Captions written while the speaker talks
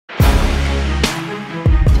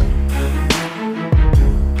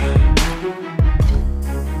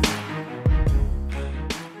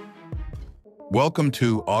Welcome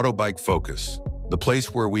to Autobike Focus, the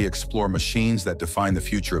place where we explore machines that define the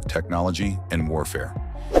future of technology and warfare.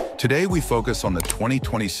 Today we focus on the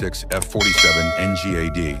 2026 F-47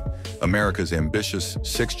 NGAD, America's ambitious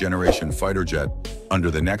sixth-generation fighter jet under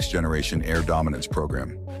the Next Generation Air Dominance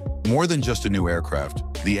program. More than just a new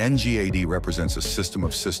aircraft, the NGAD represents a system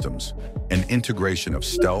of systems, an integration of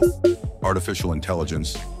stealth, artificial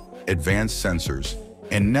intelligence, advanced sensors,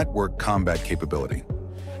 and network combat capability.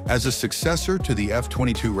 As a successor to the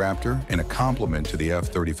F-22 Raptor and a complement to the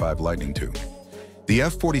F-35 Lightning II, the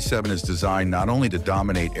F-47 is designed not only to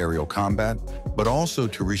dominate aerial combat, but also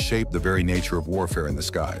to reshape the very nature of warfare in the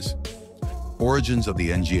skies. Origins of the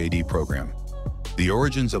NGAD program. The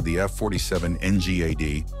origins of the F-47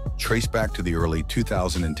 NGAD trace back to the early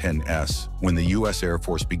 2010s when the U.S. Air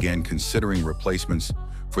Force began considering replacements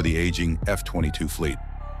for the aging F-22 fleet.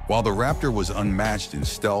 While the Raptor was unmatched in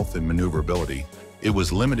stealth and maneuverability, it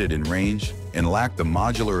was limited in range and lacked the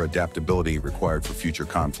modular adaptability required for future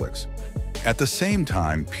conflicts. At the same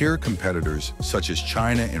time, peer competitors such as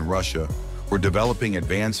China and Russia were developing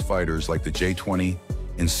advanced fighters like the J-20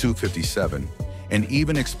 and Su-57, and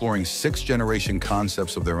even exploring sixth-generation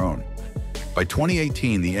concepts of their own. By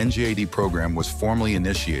 2018, the NGAD program was formally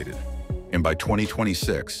initiated, and by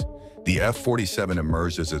 2026, the F-47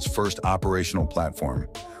 emerged as its first operational platform,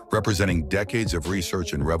 representing decades of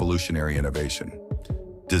research and revolutionary innovation.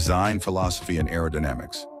 Design, philosophy, and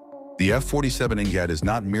aerodynamics. The F-47 NGAD is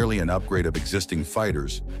not merely an upgrade of existing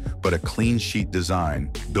fighters, but a clean-sheet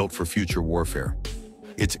design built for future warfare.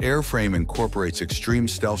 Its airframe incorporates extreme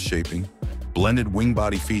stealth shaping, blended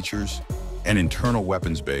wing-body features, and internal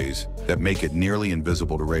weapons bays that make it nearly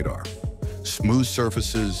invisible to radar. Smooth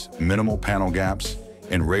surfaces, minimal panel gaps,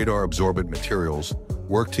 and radar-absorbent materials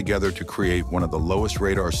work together to create one of the lowest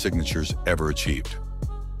radar signatures ever achieved.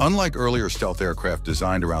 Unlike earlier stealth aircraft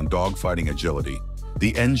designed around dogfighting agility,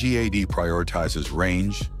 the NGAD prioritizes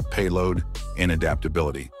range, payload, and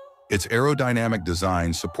adaptability. Its aerodynamic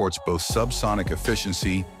design supports both subsonic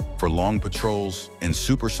efficiency for long patrols and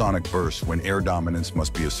supersonic bursts when air dominance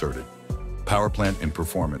must be asserted. Power plant and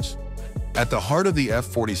performance. At the heart of the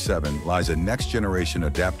F-47 lies a next-generation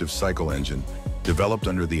adaptive cycle engine developed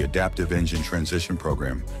under the Adaptive Engine Transition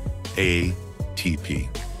Program, ATP.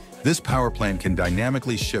 This power plant can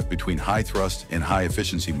dynamically shift between high-thrust and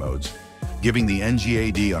high-efficiency modes, giving the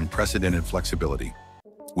NGAD unprecedented flexibility.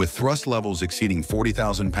 With thrust levels exceeding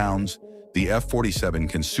 40,000 pounds, the F-47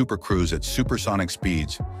 can supercruise at supersonic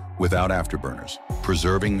speeds without afterburners,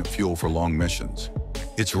 preserving fuel for long missions.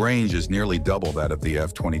 Its range is nearly double that of the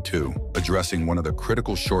F-22, addressing one of the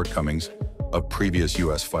critical shortcomings of previous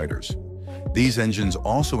U.S. fighters. These engines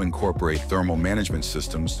also incorporate thermal management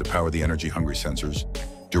systems to power the energy-hungry sensors,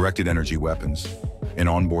 directed energy weapons, and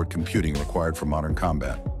onboard computing required for modern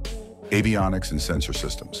combat. Avionics and sensor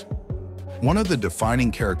systems. One of the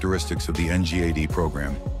defining characteristics of the NGAD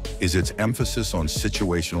program is its emphasis on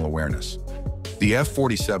situational awareness. The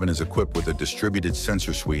F-47 is equipped with a distributed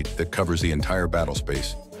sensor suite that covers the entire battle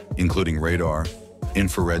space, including radar,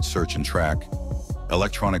 infrared search and track,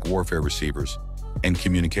 electronic warfare receivers, and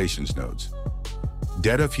communications nodes.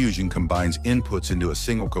 Data fusion combines inputs into a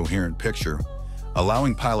single coherent picture,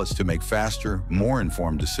 allowing pilots to make faster, more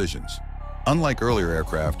informed decisions. Unlike earlier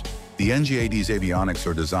aircraft, the NGAD's avionics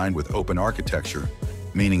are designed with open architecture,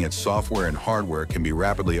 meaning its software and hardware can be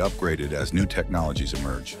rapidly upgraded as new technologies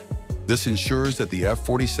emerge. This ensures that the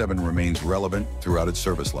F-47 remains relevant throughout its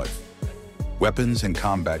service life. Weapons and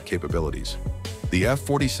combat capabilities. The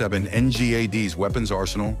F-47 NGAD's weapons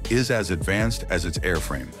arsenal is as advanced as its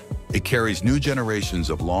airframe. It carries new generations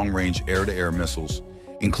of long-range air-to-air missiles,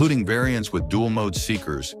 including variants with dual-mode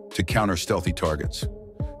seekers to counter stealthy targets.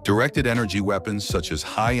 Directed energy weapons such as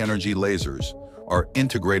high-energy lasers are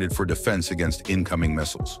integrated for defense against incoming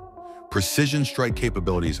missiles. Precision strike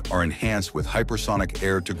capabilities are enhanced with hypersonic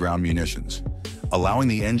air-to-ground munitions, allowing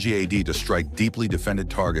the NGAD to strike deeply defended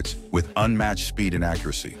targets with unmatched speed and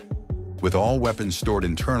accuracy. With all weapons stored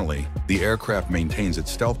internally, the aircraft maintains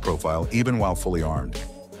its stealth profile even while fully armed.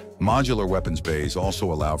 Modular weapons bays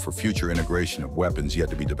also allow for future integration of weapons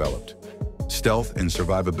yet to be developed. Stealth and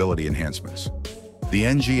survivability enhancements. The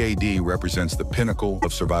NGAD represents the pinnacle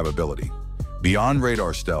of survivability. Beyond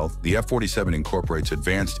radar stealth, the F-47 incorporates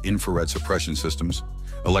advanced infrared suppression systems,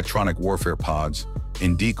 electronic warfare pods,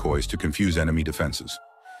 and decoys to confuse enemy defenses.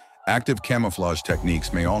 Active camouflage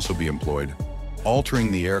techniques may also be employed,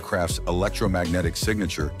 altering the aircraft's electromagnetic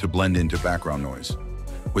signature to blend into background noise.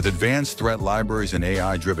 With advanced threat libraries and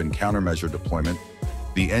AI-driven countermeasure deployment,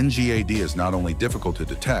 the NGAD is not only difficult to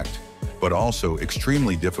detect, but also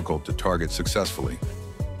extremely difficult to target successfully.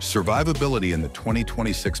 Survivability in the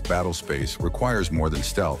 2026 battle space requires more than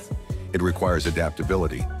stealth. It requires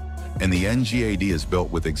adaptability, and the NGAD is built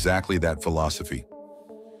with exactly that philosophy.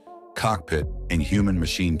 Cockpit and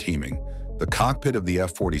human-machine teaming. The cockpit of the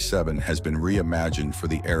F-47 has been reimagined for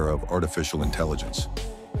the era of artificial intelligence.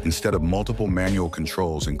 Instead of multiple manual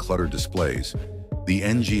controls and cluttered displays, the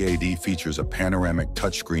NGAD features a panoramic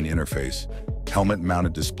touchscreen interface,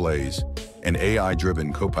 helmet-mounted displays, and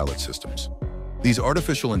AI-driven co-pilot systems. These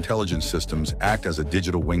artificial intelligence systems act as a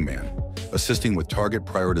digital wingman, assisting with target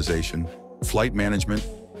prioritization, flight management,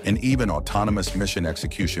 and even autonomous mission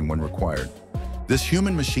execution when required. This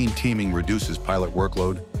human-machine teaming reduces pilot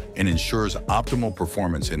workload and ensures optimal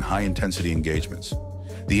performance in high-intensity engagements.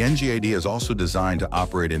 The NGAD is also designed to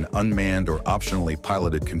operate in unmanned or optionally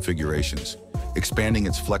piloted configurations, expanding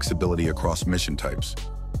its flexibility across mission types,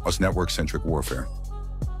 as network-centric warfare.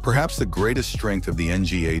 Perhaps the greatest strength of the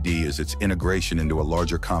NGAD is its integration into a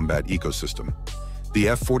larger combat ecosystem. The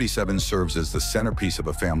F-47 serves as the centerpiece of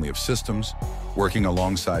a family of systems, working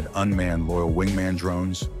alongside unmanned loyal wingman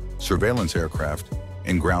drones, surveillance aircraft,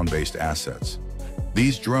 and ground-based assets.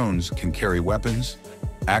 These drones can carry weapons,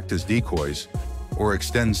 act as decoys, or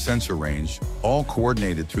extend sensor range, all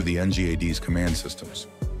coordinated through the NGAD's command systems.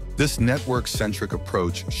 This network-centric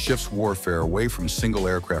approach shifts warfare away from single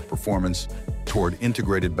aircraft performance toward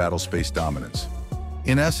integrated battlespace dominance.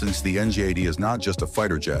 In essence, the NGAD is not just a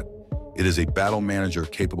fighter jet, it is a battle manager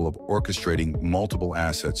capable of orchestrating multiple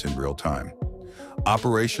assets in real time.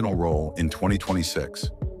 Operational role in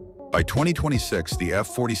 2026. By 2026, the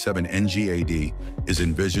F-47 NGAD is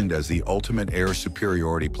envisioned as the ultimate air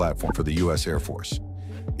superiority platform for the U.S. Air Force.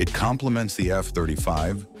 It complements the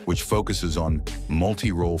F-35, which focuses on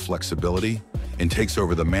multi-role flexibility and takes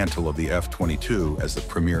over the mantle of the F-22 as the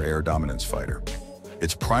premier air dominance fighter.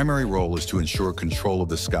 Its primary role is to ensure control of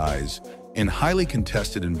the skies in highly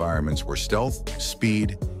contested environments where stealth,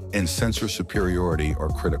 speed, and sensor superiority are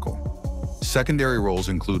critical. Secondary roles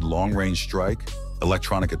include long-range strike,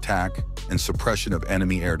 electronic attack, and suppression of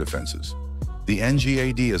enemy air defenses. The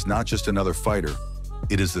NGAD is not just another fighter,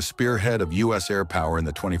 it is the spearhead of U.S. air power in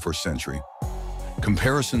the 21st century.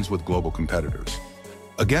 Comparisons with global competitors.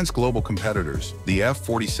 Against global competitors, the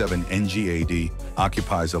F-47 NGAD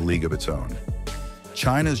occupies a league of its own.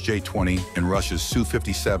 China's J-20 and Russia's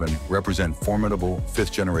Su-57 represent formidable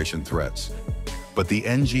fifth-generation threats. But the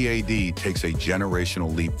NGAD takes a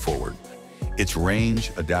generational leap forward. Its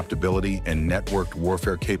range, adaptability, and networked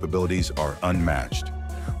warfare capabilities are unmatched.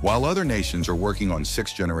 While other nations are working on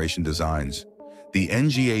sixth-generation designs, the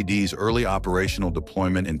NGAD's early operational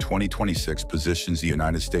deployment in 2026 positions the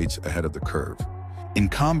United States ahead of the curve. In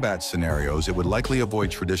combat scenarios, it would likely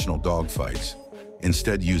avoid traditional dogfights,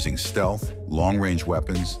 instead using stealth, long-range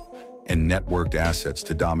weapons, and networked assets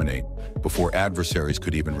to dominate before adversaries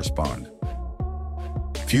could even respond.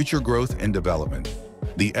 Future growth and development.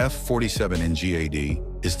 The F-47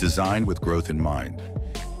 NGAD is designed with growth in mind.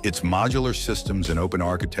 Its modular systems and open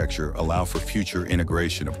architecture allow for future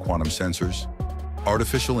integration of quantum sensors,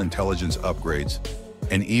 artificial intelligence upgrades,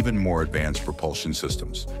 and even more advanced propulsion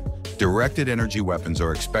systems. Directed energy weapons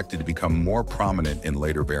are expected to become more prominent in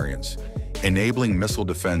later variants, enabling missile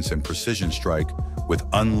defense and precision strike with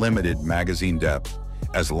unlimited magazine depth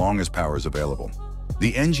as long as power is available.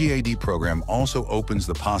 The NGAD program also opens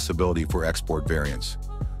the possibility for export variants,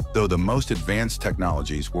 though the most advanced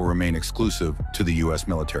technologies will remain exclusive to the U.S.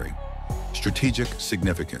 military. Strategic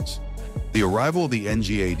significance. The arrival of the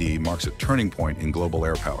NGAD marks a turning point in global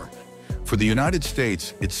air power. For the United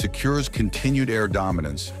States, it secures continued air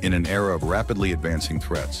dominance in an era of rapidly advancing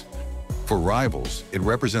threats. For rivals, it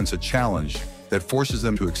represents a challenge that forces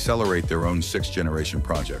them to accelerate their own sixth-generation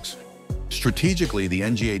projects. Strategically, the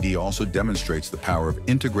NGAD also demonstrates the power of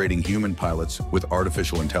integrating human pilots with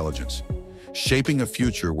artificial intelligence, shaping a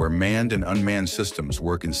future where manned and unmanned systems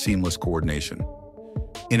work in seamless coordination.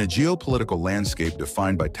 In a geopolitical landscape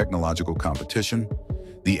defined by technological competition,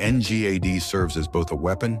 the NGAD serves as both a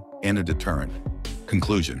weapon and a deterrent.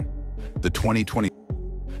 Conclusion. The 2020